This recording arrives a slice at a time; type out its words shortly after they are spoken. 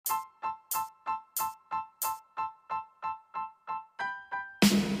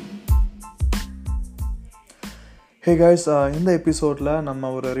Hey guys, இந்த எபிசோடில் நம்ம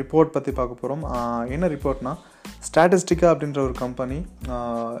ஒரு ரிப்போர்ட் பற்றி பார்க்க போகிறோம். என்ன ரிப்போர்ட்னா, ஸ்டாட்டிஸ்டிக்கா அப்படின்ற ஒரு கம்பெனி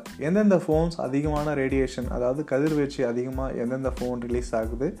எந்தெந்த ஃபோன்ஸ் அதிகமான ரேடியேஷன், அதாவது கதிர்வீச்சு அதிகமாக எந்தெந்த ஃபோன் ரிலீஸ்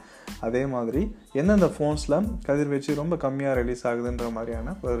ஆகுது, அதே மாதிரி எந்தெந்த ஃபோன்ஸில் கதிர்வீச்சு ரொம்ப கம்மியாக ரிலீஸ் ஆகுதுன்ற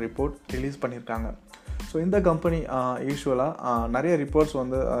மாதிரியான ஒரு ரிப்போர்ட் ரிலீஸ் பண்ணியிருக்காங்க. ஸோ இந்த கம்பெனி யூஸ்வலாக நிறைய ரிப்போர்ட்ஸ்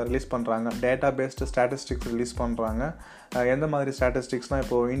ரிலீஸ் பண்ணுறாங்க. டேட்டா பேஸ்டு ஸ்டாட்டிஸ்டிக்ஸ் ரிலீஸ் பண்ணுறாங்க. எந்த மாதிரி ஸ்டாட்டிஸ்டிக்ஸ்னால்,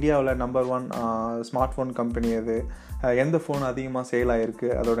 இப்போது இந்தியாவில் நம்பர் 1 ஸ்மார்ட் ஃபோன் கம்பெனி எது, எந்த ஃபோன் அதிகமாக சேல் ஆகிருக்கு,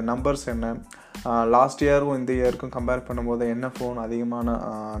 அதோட நம்பர்ஸ் என்ன, லாஸ்ட் இயரும் இந்த இயருக்கும் கம்பேர் பண்ணும்போது என்ன ஃபோன் அதிகமான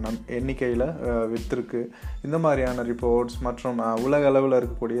எண்ணிக்கையில் விற்றுருக்கு, இந்த மாதிரியான ரிப்போர்ட்ஸ் மற்றும் உலக அளவில்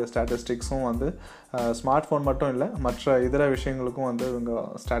இருக்கக்கூடிய ஸ்டாட்டிஸ்டிக்ஸும் ஸ்மார்ட் ஃபோன் மட்டும் இல்லை, மற்ற இதர விஷயங்களுக்கும் இவங்க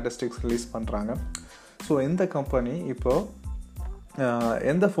ஸ்டாட்டிஸ்டிக்ஸ் ரிலீஸ் பண்ணுறாங்க. ஸோ இந்த கம்பெனி இப்போது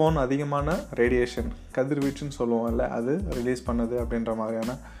எந்த ஃபோன் அதிகமான ரேடியேஷன் கதிர்வீச்சுன்னு சொல்லுவோம்ல, அது ரிலீஸ் பண்ணுது அப்படின்ற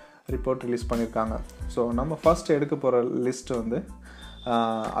மாதிரியான ரிப்போர்ட் ரிலீஸ் பண்ணியிருக்காங்க. ஸோ நம்ம ஃபஸ்ட் எடுக்க போகிற லிஸ்ட்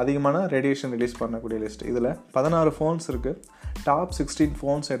அதிகமான ரேடியேஷன் ரிலீஸ் பண்ணக்கூடிய லிஸ்ட். இதில் 16 ஃபோன்ஸ் இருக்குது. டாப் 16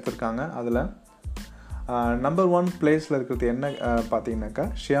 ஃபோன்ஸ் எடுத்திருக்காங்க. அதில் நம்பர் 1 பிளேஸில் இருக்கிறது என்ன பார்த்தீங்கன்னாக்கா,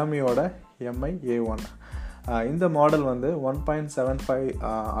 ஷியாமியோட MI A1. இந்த மாடல் 1.75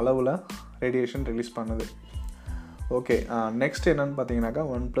 அளவில் ரேடியேஷன் ரிலீஸ் பண்ணுது. ஓகே, நெக்ஸ்ட் என்னென்னு பார்த்தீங்கன்னாக்கா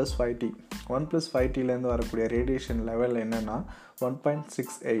oneplus 5T. oneplus 5Tலேருந்து வரக்கூடிய ரேடியேஷன் லெவல் என்னென்னா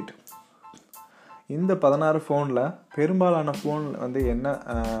 1.68. இந்த 16 ஃபோனில் பெரும்பாலான ஃபோன் என்ன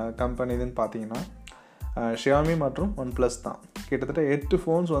கம்பெனிதுன்னு பார்த்தீங்கன்னா ஷியாமி மற்றும் ஒன்ப்ளஸ் தான். கிட்டத்தட்ட 8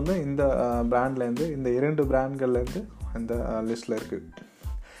 ஃபோன்ஸ் இந்த பிராண்ட்லேருந்து, இந்த 2 பிராண்ட்கள்லேருந்து இந்த லிஸ்ட்டில் இருக்குது.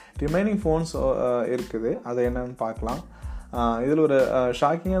 ரிமைனிங் ஃபோன்ஸ் இருக்குது, அது என்னென்னு பார்க்கலாம். இதில் ஒரு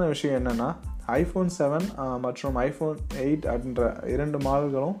ஷாக்கிங்கான விஷயம் என்னென்னா, iPhone 7 மற்றும் iPhone 8 அப்படின்ற 2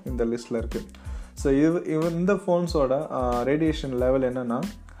 மாடல்களும் இந்த லிஸ்ட்டில் இருக்குது. ஸோ இந்த ஃபோன்ஸோட ரேடியேஷன் லெவல் என்னென்னா,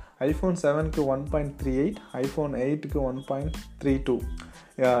 iPhone 7க்கு 1.38, iPhone 8க்கு 1.32.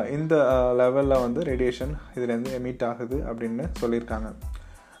 இந்த லெவலில் ரேடியேஷன் இதுலேருந்து எமிட் ஆகுது அப்படின்னு சொல்லியிருக்காங்க.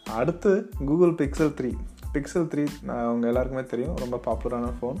 அடுத்து கூகுள் Pixel 3. Pixel 3 அவங்க எல்லாருக்குமே தெரியும், ரொம்ப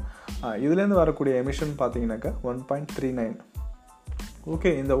பாப்புலரான ஃபோன். இதுலேருந்து வரக்கூடிய எமிஷன் பார்த்தீங்கன்னாக்கா 1.39. ஓகே,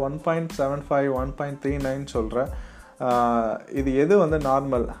 இந்த 1.75 1.39 சொல்கிற இது எது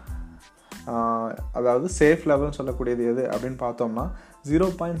நார்மல், அதாவது சேஃப் லெவல்னு சொல்லக்கூடியது எது அப்படின்னு பார்த்தோம்னா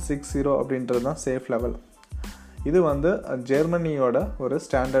 0.60 அப்படின்றது தான் சேஃப் லெவல். இது ஜெர்மனியோட ஒரு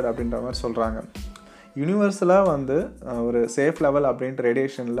ஸ்டாண்டர்ட் அப்படின்ற மாதிரி சொல்கிறாங்க. யூனிவர்சலாக ஒரு சேஃப் லெவல் அப்படின்ட்டு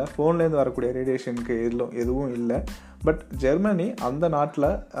ரேடியேஷனில் ஃபோன்லேருந்து வரக்கூடிய ரேடியேஷனுக்கு எதுவும் இல்லை. பட் ஜெர்மனி அந்த நாட்டில்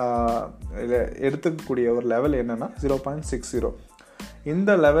எடுத்துக்கக்கூடிய ஒரு லெவல் என்னென்னா 0.60.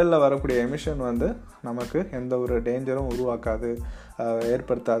 இந்த லெவலில் வரக்கூடிய எமிஷன் நமக்கு எந்த ஒரு டேஞ்சரும் உருவாக்காது,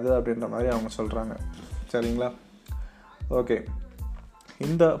 ஏற்படுத்தாது அப்படின்ற மாதிரி அவங்க சொல்கிறாங்க. சரிங்களா? ஓகே,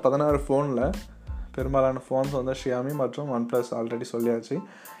 இந்த 16 ஃபோனில் பெரும்பாலான ஃபோன்ஸ் ஷியாமி மற்றும் ஒன்ப்ளஸ் ஆல்ரெடி சொல்லியாச்சு.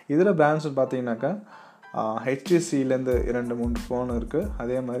 இதில் பிராண்ட்ஸ் பார்த்தீங்கன்னாக்கா HTCலேருந்து 2-3 ஃபோன் இருக்குது.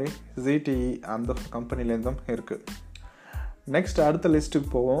 அதே மாதிரி ZTE அந்த கம்பெனிலேருந்தும் இருக்குது. நெக்ஸ்ட் அடுத்த லிஸ்ட்டுக்கு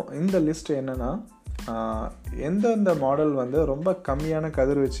போவோம். இந்த லிஸ்ட் என்னென்னா, எந்தெந்த மாடல் ரொம்ப கம்மியான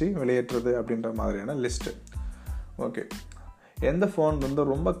கதிர்வீச்சு வெளியேற்றுறது அப்படின்ற மாதிரியான லிஸ்ட்டு. ஓகே, எந்த ஃபோன்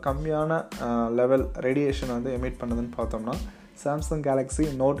ரொம்ப கம்மியான லெவல் ரேடியேஷன் எமிட் பண்ணுதுன்னு பார்த்தோம்னா சாம்சங் கேலக்ஸி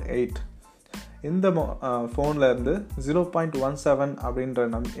Note 8. இந்த ஃபோனில் 0.17 அப்படின்ற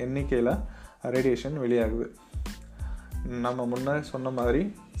எண்ணிக்கையில் ரேடியேஷன் வெளியாகுது. நம்ம முன்னாடி சொன்ன மாதிரி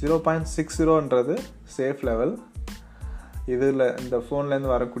 0.60ன்றது சேஃப் லெவல். இதில் இந்த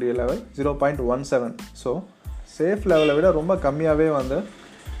ஃபோன்லேருந்து வரக்கூடிய லெவல் 0.17. ஸோ சேஃப் லெவலை விட ரொம்ப கம்மியாகவே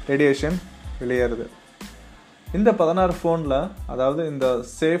ரேடியேஷன் வெளியேறுது. இந்த 16 ஃபோனில், அதாவது இந்த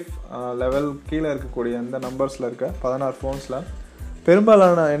சேஃப் லெவல் கீழே இருக்கக்கூடிய இந்த நம்பர்ஸில் இருக்க 16 ஃபோன்ஸில்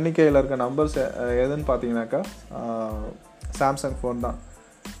பெரும்பாலான எண்ணிக்கையில் இருக்க நம்பர்ஸ் எதுன்னு பார்த்தீங்கன்னாக்கா சாம்சங் ஃபோன் தான்.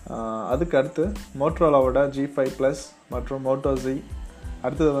 அதுக்கு அடுத்து மோட்டோரோலாவோட G5+ மற்றும் மோட்டோ Z.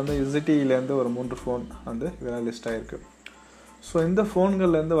 அடுத்தது ZTEலேருந்து ஒரு 3 ஃபோன் இதெல்லாம் லிஸ்ட் ஆகிருக்கு. ஸோ இந்த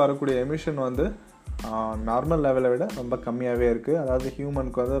ஃபோன்கள்லேருந்து வரக்கூடிய எமிஷன் நார்மல் லெவலை விட ரொம்ப கம்மியாகவே இருக்குது. அதாவது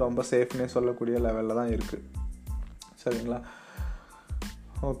ஹியூமனுக்கு ரொம்ப சேஃப்னே சொல்லக்கூடிய லெவலில் தான் இருக்குது. சரிங்களா?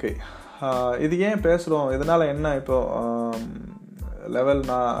 ஓகே, இது ஏன் பேசுகிறோம், இதனால் என்ன இப்போது லெவல்,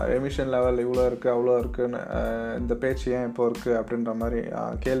 எமிஷன் லெவல் இவ்வளோ இருக்குது அவ்வளோ இருக்குன்னு இந்த பேச்சு ஏன் இப்போ இருக்குது அப்படின்ற மாதிரி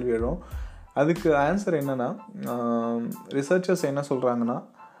கேள்வி எழும். அதுக்கு ஆன்சர் என்னென்னா, ரிசர்ச்சர்ஸ் என்ன சொல்கிறாங்கன்னா,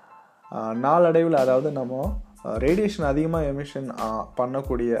 நாளடைவில், அதாவது நம்ம ரேடியேஷன் அதிகமாக எமிஷன்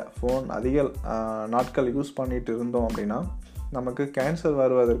பண்ணக்கூடிய ஃபோன் அதிக நாட்கள் யூஸ் பண்ணிகிட்டு இருந்தோம் அப்படின்னா நமக்கு கேன்சர்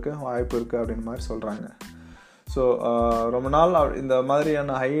வருவதற்கு வாய்ப்பு இருக்குது அப்படின்னு மாதிரி சொல்கிறாங்க. ஸோ ரொம்ப நாள் இந்த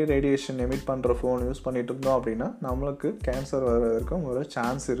மாதிரியான ஹை ரேடியேஷன் எமிட் பண்ணுற ஃபோன் யூஸ் பண்ணிகிட்டு இருந்தோம் அப்படின்னா நம்மளுக்கு கேன்சர் வர்றதுக்கும் ஒரு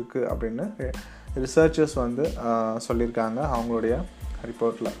சான்ஸ் இருக்குது அப்படின்னு ரிசர்ச்சர்ஸ் வந்து சொல்லியிருக்காங்க அவங்களுடைய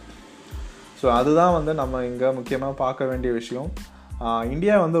ரிப்போர்ட்டில். ஸோ அதுதான் வந்து நம்ம இங்கே முக்கியமாக பார்க்க வேண்டிய விஷயம்.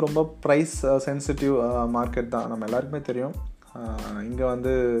 இந்தியா வந்து ரொம்ப ப்ரைஸ் சென்சிட்டிவ் மார்க்கெட் தான், நம்ம எல்லாருக்குமே தெரியும். இங்கே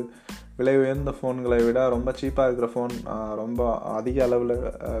வந்து விலை உயர்ந்த ஃபோன்களை விட ரொம்ப சீப்பாக இருக்கிற ஃபோன் ரொம்ப அதிக அளவில்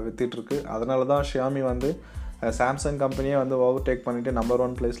விற்றுட்ருக்கு. அதனால தான் ஷியாமி வந்து சாம்சங் கம்பெனியை வந்து ஓவர்டேக் பண்ணிவிட்டு நம்பர்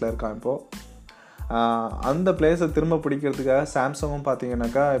 1 பிளேஸில் இருக்கான் இப்போது. அந்த பிளேஸை திரும்ப பிடிக்கிறதுக்காக சாம்சங்கும்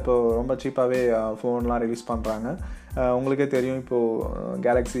பார்த்தீங்கன்னாக்கா இப்போது ரொம்ப சீப்பாகவே ஃபோன்லாம் ரிலீஸ் பண்ணுறாங்க. உங்களுக்கே தெரியும், இப்போது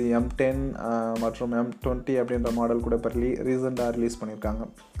கேலக்ஸி M10 மற்றும் M20 அப்படின்ற மாடல் கூட இப்போ ரீசெண்டாக ரிலீஸ் பண்ணியிருக்காங்க.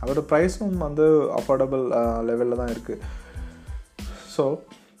 அதோட ப்ரைஸும் வந்து அஃபோர்டபுள் லெவலில் தான் இருக்குது. ஸோ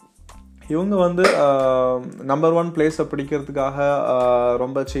இவங்க வந்து நம்பர் 1 பிளேஸை பிடிக்கிறதுக்காக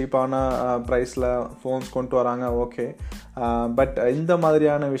ரொம்ப சீப்பான ப்ரைஸில் ஃபோன்ஸ் கொண்டு வராங்க, ஓகே. பட் இந்த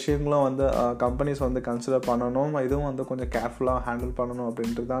மாதிரியான விஷயங்களும் வந்து கம்பெனிஸ் வந்து கன்சிடர் பண்ணணும், இதுவும் வந்து கொஞ்சம் கேர்ஃபுல்லாக ஹேண்டில் பண்ணணும்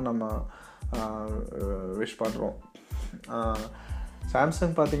அப்படின்ட்டு தான் நம்ம விஷ் பண்ணுறோம்.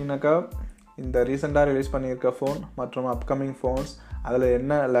 சாம்சங் பார்த்தீங்கன்னாக்கா இந்த ரீசெண்டாக ரிலீஸ் பண்ணியிருக்க ஃபோன் மற்றும் அப்கமிங் ஃபோன்ஸ் அதில்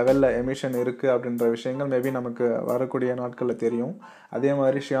என்ன லெவலில் எமிஷன் இருக்குது அப்படின்ற விஷயங்கள் மேபி நமக்கு வரக்கூடிய நாட்களில் தெரியும். அதே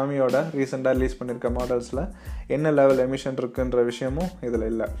மாதிரி ஷியாமியோட ரீசெண்டாக ரிலீஸ் பண்ணியிருக்க மாடல்ஸில் என்ன லெவல் எமிஷன் இருக்குன்ற விஷயமும் இதில்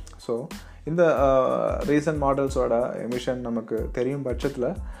இல்லை. ஸோ இந்த ரீசெண்ட் மாடல்ஸோட எமிஷன் நமக்கு தெரியும் பட்சத்தில்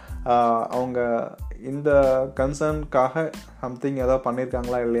அவங்க இந்த கன்சர்னுக்காக சம்திங் ஏதாவது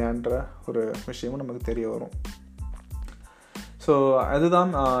பண்ணியிருக்காங்களா இல்லையான்ற ஒரு விஷயமும் நமக்கு தெரிய வரும். ஸோ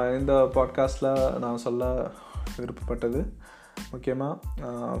அதுதான் இந்த பாட்காஸ்ட்டில் நான் சொல்ல விருப்பப்பட்டது.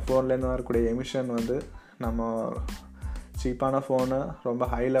 முக்கியமாக ஃபோன்லேருந்து வரக்கூடிய எமிஷன் வந்து நம்ம சீப்பான ஃபோனு ரொம்ப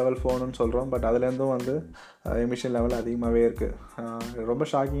ஹை லெவல் ஃபோனுன்னு சொல்கிறோம், பட் அதுலேருந்தும் வந்து எமிஷன் லெவல் அதிகமாகவே இருக்குது. ரொம்ப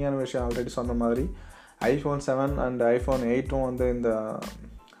ஷாக்கிங்கான விஷயம், ஆல்ரெடி சொன்ன மாதிரி iPhone 7 அண்ட் iPhone 8 வந்து இந்த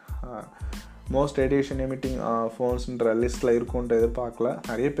மோஸ்ட் ரேடியேஷன் எமிட்டிங் ஃபோன்ஸ்ன்ற லிஸ்ட்டில் இருக்கும்ன்ட்டு எதிர்பார்க்கல.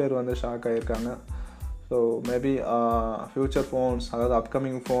 நிறைய பேர் வந்து ஷாக் ஆகியிருக்காங்க. ஸோ மேபி ஃப்யூச்சர் ஃபோன்ஸ், அதாவது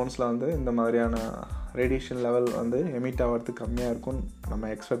அப்கமிங் ஃபோன்ஸில் வந்து இந்த மாதிரியான ரேடியேஷன் லெவல் வந்து எமிட் ஆகிறதுக்கு கம்மியாக இருக்கும்னு நம்ம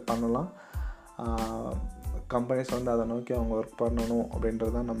எக்ஸ்பெக்ட் பண்ணலாம். கம்பெனிஸ் வந்து அதை நோக்கி அவங்க ஒர்க் பண்ணணும்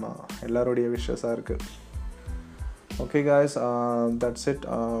அப்படின்றது தான் நம்ம எல்லாருடைய விஷஸாக இருக்குது. Okay guys, that's it.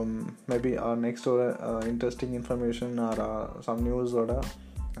 Maybe next ஒரு இன்ட்ரெஸ்டிங் இன்ஃபர்மேஷன் ஆர் சம் நியூஸோட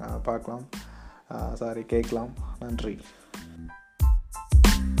பார்க்கலாம், கேட்கலாம். நன்றி.